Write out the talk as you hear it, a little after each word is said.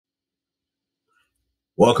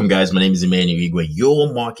Welcome, guys. My name is Emmanuel Igwe,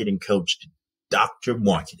 your marketing coach, Dr.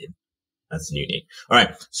 Marketing. That's the new name. All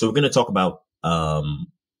right. So we're going to talk about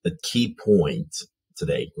the key point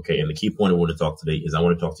today. Okay. And the key point I want to talk today is I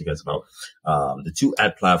want to talk to you guys about the two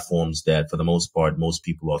ad platforms that, for the most part, most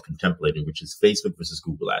people are contemplating, which is Facebook versus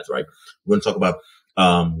Google Ads, right? We're going to talk about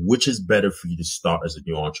which is better for you to start as a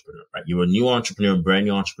new entrepreneur, right? You're a new entrepreneur, brand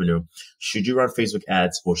new entrepreneur. Should you run Facebook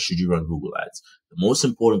ads or should you run Google ads? The most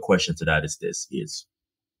important question to that is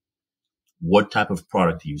what type of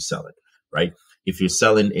product are you selling, right? If you're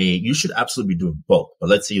selling you should absolutely be doing both, but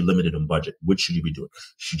let's say you're limited on budget. Which should you be doing?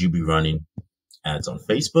 Should you be running ads on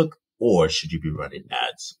Facebook or should you be running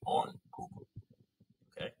ads on Google?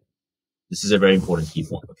 Okay. This is a very important key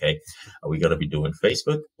point. Okay. Are we going to be doing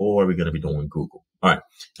Facebook or are we going to be doing Google? All right.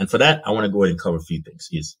 And for that, I want to go ahead and cover a few things.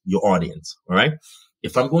 Is your audience. All right.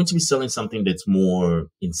 If I'm going to be selling something that's more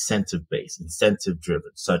incentive based, incentive driven,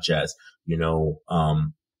 such as,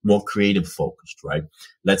 more creative focused, right?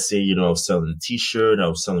 Let's say, I was selling a t-shirt, I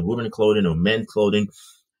was selling women clothing or men clothing.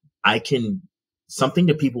 Something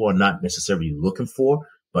that people are not necessarily looking for,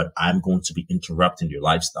 but I'm going to be interrupting your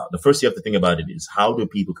lifestyle. The first you have to think about it is, how do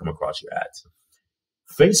people come across your ads?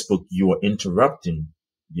 Facebook, you are interrupting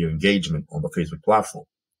your engagement on the Facebook platform.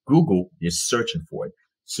 Google is searching for it.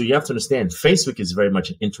 So you have to understand, Facebook is very much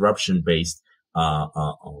an interruption based,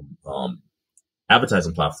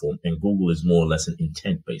 advertising platform, and Google is more or less an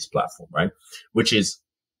intent-based platform, right? Which is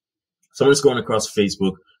someone's going across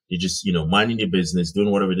Facebook, you're just, minding your business,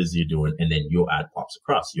 doing whatever it is you're doing, and then your ad pops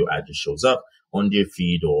across. Your ad just shows up on their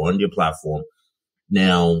feed or on their platform.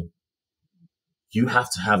 Now, you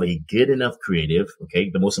have to have a good enough creative, okay?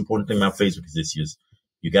 The most important thing about Facebook is this: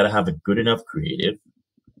 you got to have a good enough creative,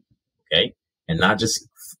 okay? And not just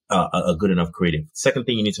a good enough creative. Second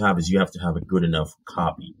thing you need to have is you have to have a good enough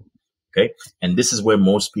copy. Okay. And this is where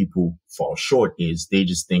most people fall short, is they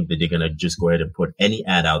just think that they're going to just go ahead and put any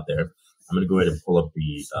ad out there. I'm going to go ahead and pull up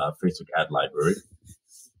the Facebook ad library.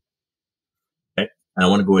 Okay. And I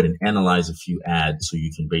want to go ahead and analyze a few ads so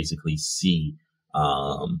you can basically see,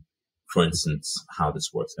 for instance, how this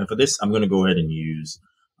works. And for this, I'm going to go ahead and use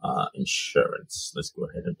insurance. Let's go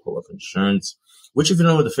ahead and pull up insurance, which, if you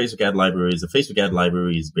know what the Facebook ad library is, the Facebook ad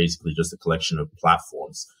library is basically just a collection of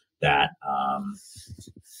platforms that,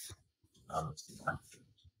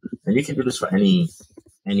 and you can do this for any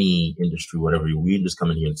industry, whatever. You just come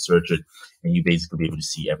in here and search it, and you basically be able to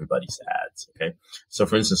see everybody's ads. Okay. So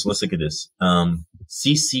for instance, let's look at this.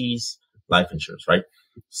 CC's life insurance, right?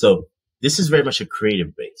 So this is very much a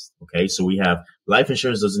creative based. Okay. So we have life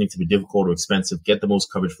insurance doesn't need to be difficult or expensive. Get the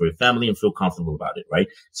most coverage for your family and feel comfortable about it, right?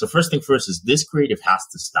 So first thing first is this creative has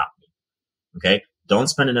to stop me. Okay. Don't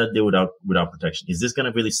spend another day without protection. Is this going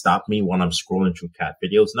to really stop me while I'm scrolling through cat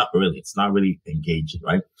videos? Not really. It's not really engaging,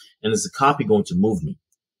 right? And is the copy going to move me?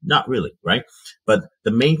 Not really, right? But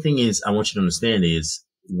the main thing is, I want you to understand is,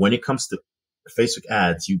 when it comes to Facebook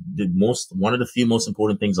ads, one of the few most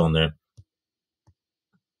important things on there.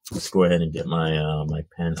 Let's go ahead and get my my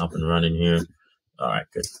pen up and running here. All right,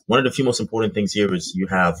 good. One of the few most important things here is you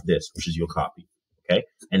have this, which is your copy, okay?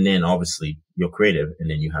 And then obviously your creative, and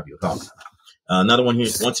then you have your copy. Another one here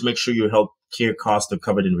is, want to make sure your health care costs are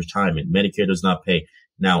covered in retirement. Medicare does not pay.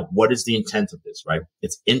 Now, what is the intent of this, right?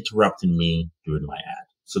 It's interrupting me during my ad.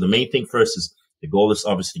 So the main thing first is, the goal is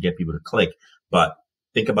obviously to get people to click, but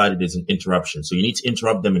think about it as an interruption. So you need to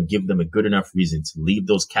interrupt them and give them a good enough reason to leave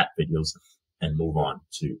those cat videos and move on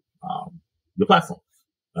to your platform.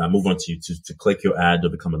 Move on to click your ad or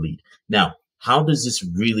become a lead. Now, how does this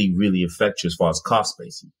really, really affect you as far as cost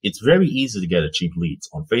base? It's very easy to get a cheap leads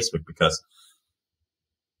on Facebook, because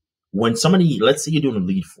when somebody, let's say you're doing a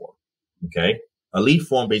lead form, okay? A lead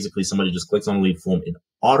form, basically somebody just clicks on a lead form, it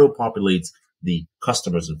auto-populates the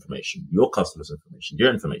customer's information, your customer's information,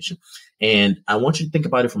 your information. And I want you to think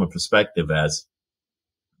about it from a perspective as,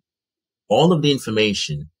 all of the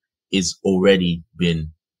information is already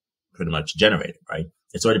been pretty much generated, right?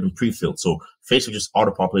 It's already been pre-filled. So Facebook just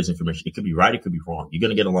auto-populates information. It could be right, it could be wrong. You're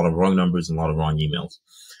going to get a lot of wrong numbers and a lot of wrong emails.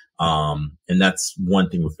 And that's one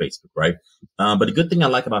thing with Facebook, right? But the good thing I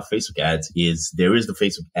like about Facebook ads is there is the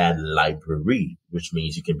Facebook ad library, which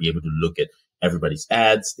means you can be able to look at everybody's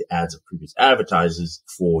ads, the ads of previous advertisers,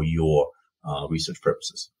 for your research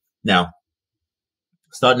purposes. Now,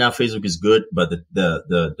 starting out, Facebook is good, but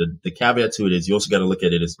the caveat to it is, you also got to look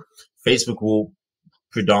at it as, Facebook will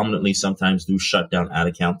predominantly sometimes do shut down ad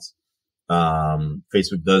accounts.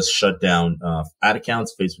 Facebook does shut down ad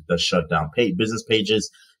accounts. Facebook does shut down business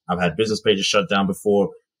pages. I've had business pages shut down before.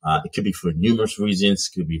 It could be for numerous reasons.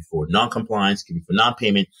 It could be for non-compliance. It could be for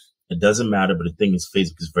non-payment. It doesn't matter. But the thing is,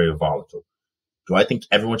 Facebook is very volatile. Do I think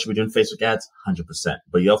everyone should be doing Facebook ads? 100%.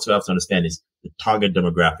 But you also have to understand is the target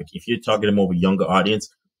demographic. If you're targeting more of a younger audience,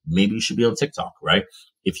 maybe you should be on TikTok, right?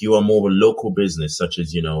 If you are more of a local business, such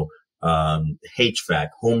as, HVAC,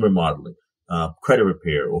 home remodeling, credit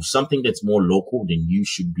repair, or something that's more local, then you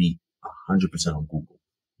should be 100% on Google.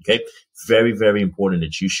 Okay. Very, very important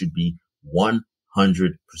that you should be 100%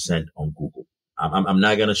 on Google. I'm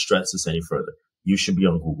not going to stress this any further. You should be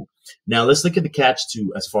on Google. Now let's look at the catch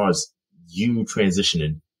to as far as you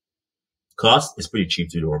transitioning. Cost is pretty cheap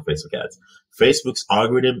to do on Facebook ads. Facebook's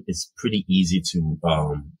algorithm is pretty easy to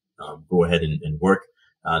go ahead and work.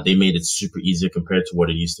 They made it super easier compared to what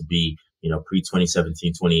it used to be, pre-2017,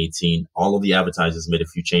 2018. All of the advertisers made a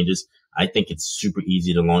few changes. I think it's super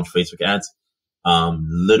easy to launch Facebook ads.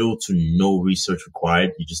 Little to no research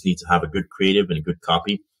required. You just need to have a good creative and a good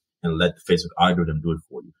copy and let the Facebook algorithm do it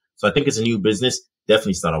for you. So I think as a new business,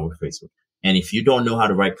 definitely start out with Facebook. And if you don't know how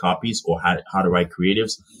to write copies or how to write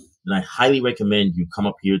creatives, then I highly recommend you come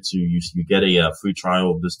up here to you get a free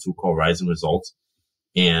trial of this tool called RIZN Results.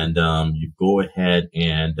 And you go ahead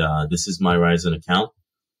and this is my RIZN account.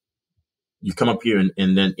 You come up here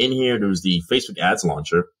and then in here, there's the Facebook Ads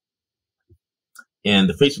Launcher. And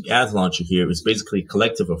the Facebook Ads Launcher here is basically a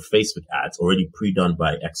collective of Facebook ads already pre-done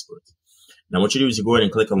by experts. Now, what you do is you go ahead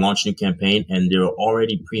and click on Launch New Campaign, and there are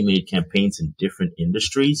already pre-made campaigns in different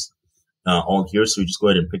industries all here. So you just go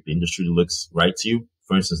ahead and pick the industry that looks right to you.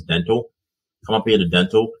 For instance, dental. Come up here to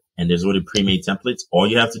dental, and there's already pre-made templates. All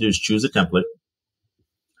you have to do is choose a template,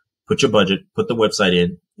 put your budget, put the website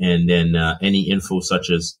in, and then any info such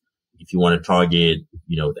as if you want to target,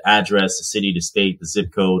 the address, the city, the state, the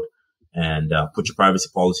zip code, and put your privacy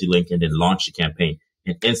policy link and then launch the campaign.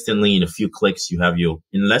 And instantly in a few clicks, you have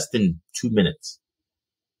in less than 2 minutes,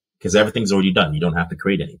 because everything's already done. You don't have to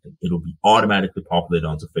create anything. It'll be automatically populated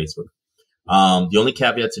onto Facebook. The only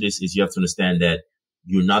caveat to this is you have to understand that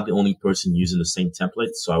you're not the only person using the same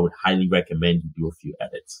template. So I would highly recommend you do a few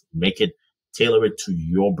edits, tailor it to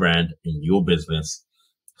your brand and your business.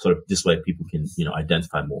 So this way people can,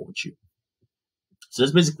 identify more with you. So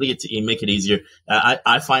that's basically it to make it easier.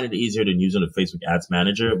 I find it easier than using the Facebook Ads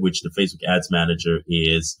Manager, which the Facebook Ads Manager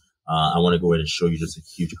is. I want to go ahead and show you just a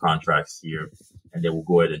huge contracts here, and then we'll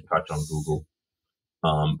go ahead and touch on Google.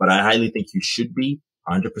 But I highly think you should be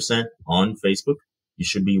 100% on Facebook. You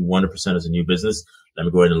should be 100% as a new business. Let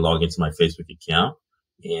me go ahead and log into my Facebook account.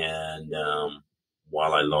 And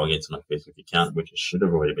while I log into my Facebook account, which I should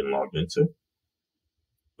have already been logged into.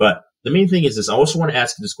 But the main thing is this. I also want to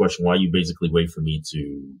ask you this question while you basically wait for me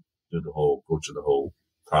to go through the whole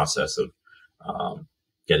process of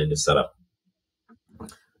getting this set up.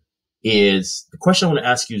 The question I want to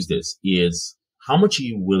ask you is how much are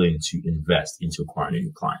you willing to invest into acquiring a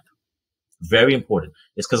new client? Very important.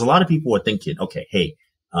 It's because a lot of people are thinking, okay, hey,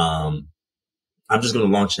 I'm just going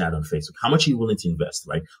to launch an ad on Facebook. How much are you willing to invest,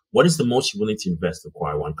 right? What is the most you're willing to invest to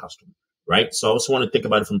acquire one customer, right? So I also want to think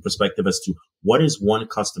about it from the perspective as to what is one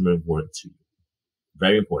customer worth to you?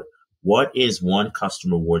 Very important. What is one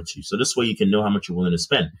customer worth to you? So this way you can know how much you're willing to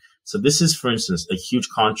spend. So this is, for instance, a huge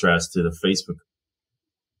contrast to the Facebook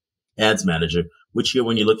Ads Manager, which here,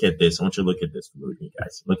 when you look at this, I want you to look at this with me,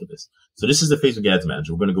 guys. Look at this. So this is the Facebook Ads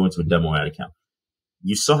Manager. We're going to go into a demo ad account.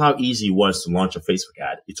 You saw how easy it was to launch a Facebook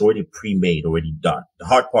ad. It's already pre-made, already done. The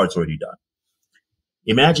hard part's already done.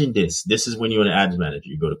 Imagine this. This is when you're in an Ads Manager.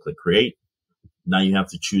 You go to click Create. Now you have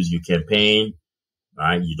to choose your campaign. All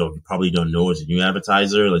right. You probably don't know as a new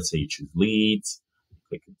advertiser. Let's say you choose leads,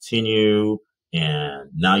 click Continue, and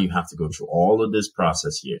now you have to go through all of this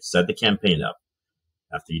process here. Set the campaign up.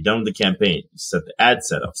 After you're done with the campaign, you set the ad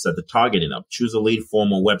setup, set the targeting up, choose a lead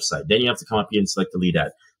form or website. Then you have to come up here and select the lead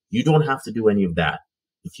ad. You don't have to do any of that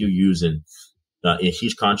if you're using a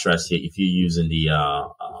huge contrast here. If you're using the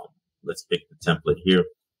let's pick the template here.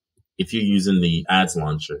 If you're using the ads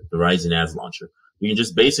launcher, the RIZN Ads Launcher, you can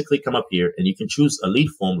just basically come up here and you can choose a lead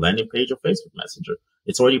form, landing page, or Facebook Messenger.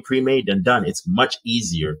 It's already pre-made and done. It's much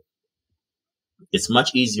easier. It's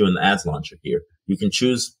much easier in the ads launcher here. You can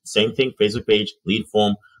choose same thing, Facebook page, lead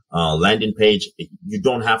form, landing page. You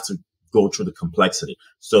don't have to go through the complexity.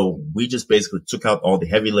 So we just basically took out all the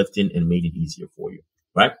heavy lifting and made it easier for you,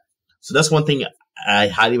 right? So that's one thing I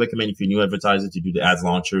highly recommend if you're a new advertiser to do the ads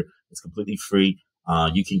launcher. It's completely free.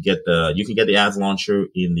 You can get the ads launcher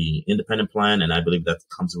in the independent plan, and I believe that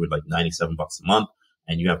comes with like $97 a month,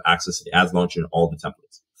 and you have access to the ads launcher and all the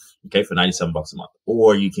templates. Okay, for $97 a month.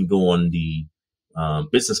 Or you can go on the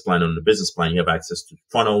business plan. On the business plan, you have access to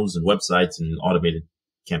funnels and websites and automated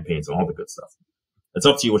campaigns and all the good stuff. It's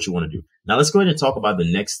up to you what you want to do. Now let's go ahead and talk about the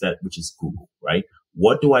next step, which is Google, right?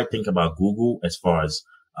 What do I think about Google as far as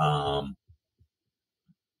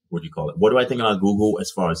what do you call it? What do I think about Google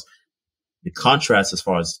as far as the contrast as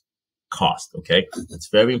far as cost? Okay, it's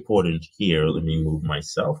very important here. Let me move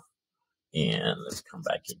myself and let's come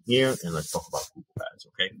back in here and let's talk about Google Ads.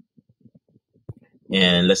 Okay,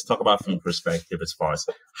 and let's talk about from perspective as far as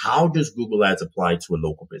how does Google Ads apply to a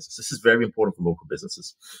local business? This is very important for local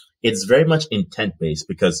businesses. It's very much intent based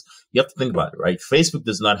because you have to think about it, right? Facebook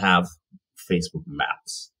does not have Facebook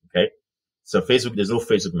Maps. Okay. So Facebook, there's no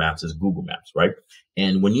Facebook Maps, there's Google Maps, right?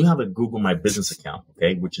 And when you have a Google My Business account,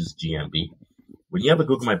 okay, which is GMB, when you have a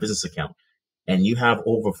Google My Business account and you have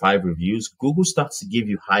over 5 reviews, Google starts to give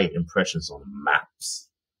you higher impressions on maps.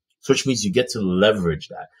 So which means you get to leverage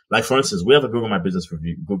that. Like for instance, we have a Google My Business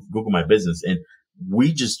review, Google My Business, and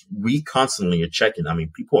we constantly are checking. I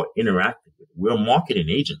mean, people are interacting with it. We're a marketing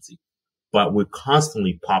agency, but we're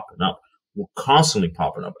constantly popping up. We're constantly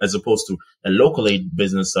popping up as opposed to a local aid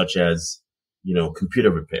business such as,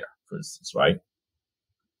 computer repair, for instance, right?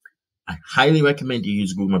 I highly recommend you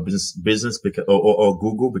use Google My Business because, or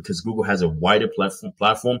Google, because Google has a wider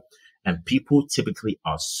platform and people typically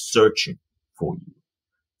are searching for you.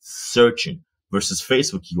 Searching versus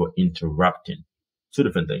Facebook, you are interrupting. 2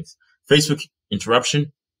 different things. Facebook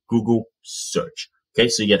interruption, Google search. Okay,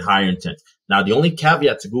 so you get higher intent. Now, the only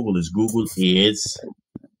caveat to Google is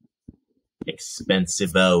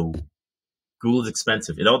expensive. Google is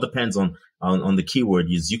expensive. It all depends on the keyword.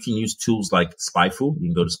 You can use tools like Spyfu. You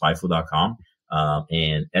can go to spyfu.com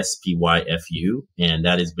and SPYFU, and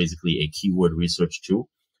that is basically a keyword research tool.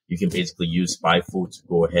 You can basically use Spyfu to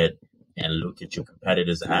go ahead and look at your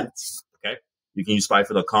competitors' ads. Okay, you can use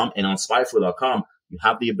Spyfu.com, and on Spyfu.com, you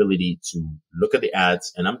have the ability to look at the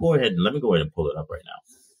ads. And let me go ahead and pull it up right now.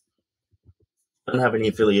 I don't have any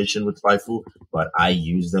affiliation with Spyfu, but I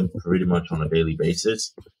use them pretty much on a daily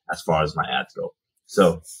basis as far as my ads go.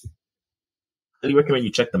 So I really recommend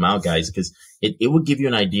you check them out, guys, because it will give you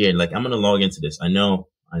an idea. Like, I'm going to log into this. I know,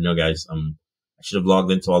 guys, I should have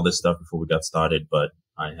logged into all this stuff before we got started, but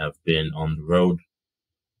I have been on the road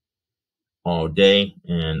all day,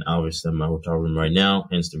 and obviously I'm in my hotel room right now,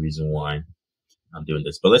 hence the reason why I'm doing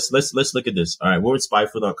this. But let's look at this. All right, we're at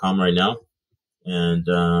spyfu.com right now, and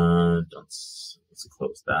let's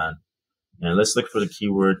close that, and let's look for the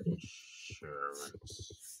keyword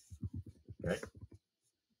insurance. Okay.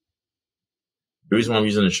 The reason why I'm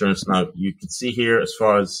using insurance now, you can see here as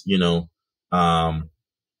far as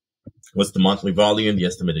what's the monthly volume, the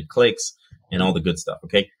estimated clicks, and all the good stuff.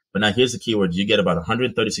 Okay. But now here's the keyword. You get about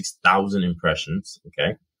 136,000 impressions.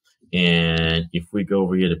 Okay. And if we go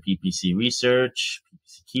over here to PPC research,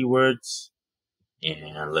 PPC keywords,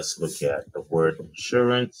 and let's look at the word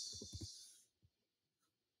insurance.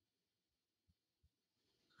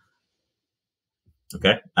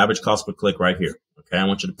 Okay. Average cost per click right here. Okay. I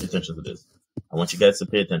want you to pay attention to this. I want you guys to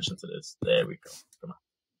pay attention to this. There we go. Come on.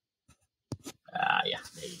 Yeah,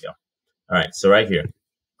 there you go. All right. So right here,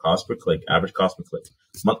 cost per click, average cost per click.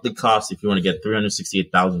 Monthly cost, if you want to get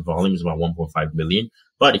 368,000 volume, is about 1.5 million.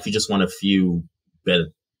 But if you just want a few bit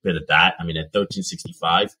of that, I mean, at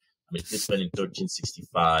 1365, if you're spending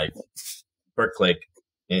 1365 per click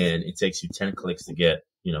and it takes you 10 clicks to get,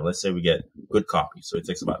 let's say we get good copy. So it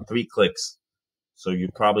takes about 3 clicks. So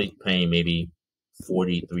you're probably paying maybe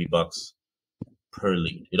 $43 per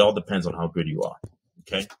lead. It all depends on how good you are.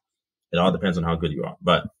 Okay. It all depends on how good you are.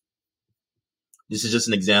 But this is just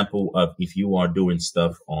an example of if you are doing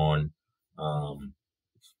stuff on,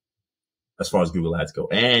 as far as Google Ads go.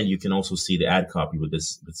 And you can also see the ad copy with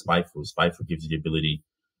Spyfu. Spyfu gives you the ability,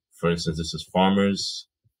 for instance, this is farmers.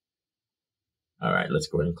 All right, let's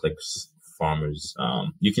go ahead and click farmers.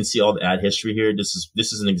 You can see all the ad history here. This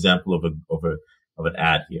is an example of an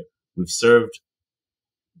ad here. We've served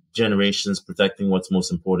generations, protecting what's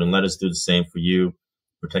most important. Let us do the same for you,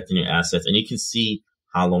 protecting your assets. And you can see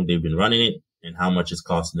how long they've been running it and how much it's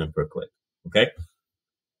costing them per click. Okay.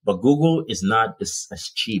 But Google is not as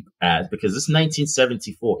cheap as, because this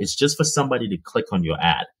 1974 is just for somebody to click on your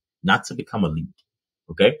ad, not to become a lead.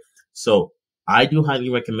 Okay. So I do highly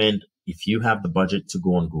recommend, if you have the budget, to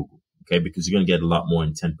go on Google. Okay. Because you're going to get a lot more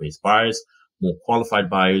intent-based buyers, more qualified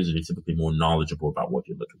buyers, and they're typically more knowledgeable about what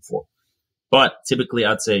you're looking for. But typically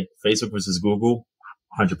I'd say Facebook versus Google,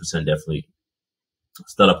 100% definitely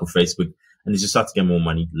start up with Facebook. And as you start to get more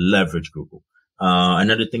money, leverage Google.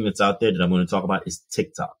 Another thing that's out there that I'm going to talk about is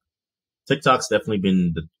TikTok. TikTok's definitely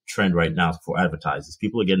been the trend right now for advertisers.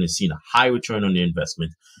 People are getting to see a high return on their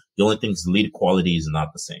investment. The only thing is lead quality is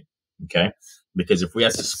not the same. Okay. Because if we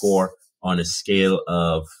have to score on a scale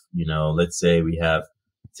of, let's say we have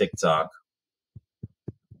TikTok,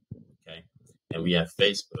 okay, and we have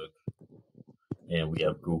Facebook, and we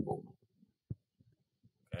have Google.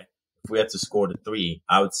 Okay. If we had to score the 3,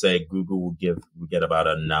 I would say Google would get about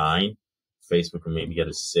a 9. Facebook would maybe get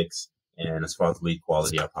a 6. And as far as lead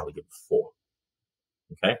quality, I'll probably give a 4.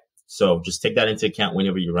 Okay. So just take that into account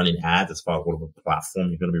whenever you're running ads, as far as whatever platform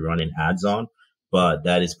you're going to be running ads on. But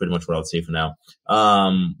that is pretty much what I would say for now.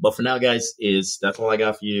 But for now, guys, that's all I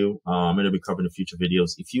got for you. I'm going to be covering the future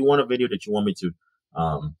videos. If you want a video that you want me to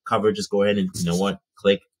cover, just go ahead and, you know what,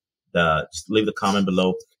 just leave the comment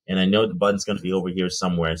below. And I know the button's going to be over here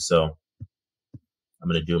somewhere. So I'm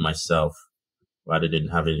going to do it myself rather than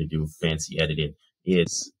having to do fancy editing.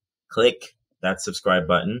 Is click that subscribe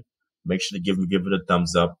button. Make sure to give it a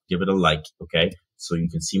thumbs up, give it a like, okay? So you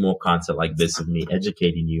can see more content like this of me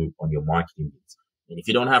educating you on your marketing needs. And if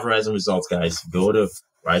you don't have RIZN results, guys, go to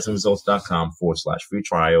riznresults.com/free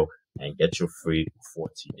trial and get your free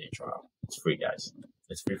 14-day trial. It's free, guys.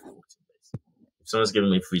 It's free for 14 days. If someone's giving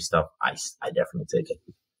me free stuff, I definitely take it.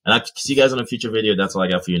 And I'll see you guys on a future video. That's all I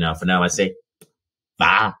got for you now. For now, I say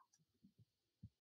bye.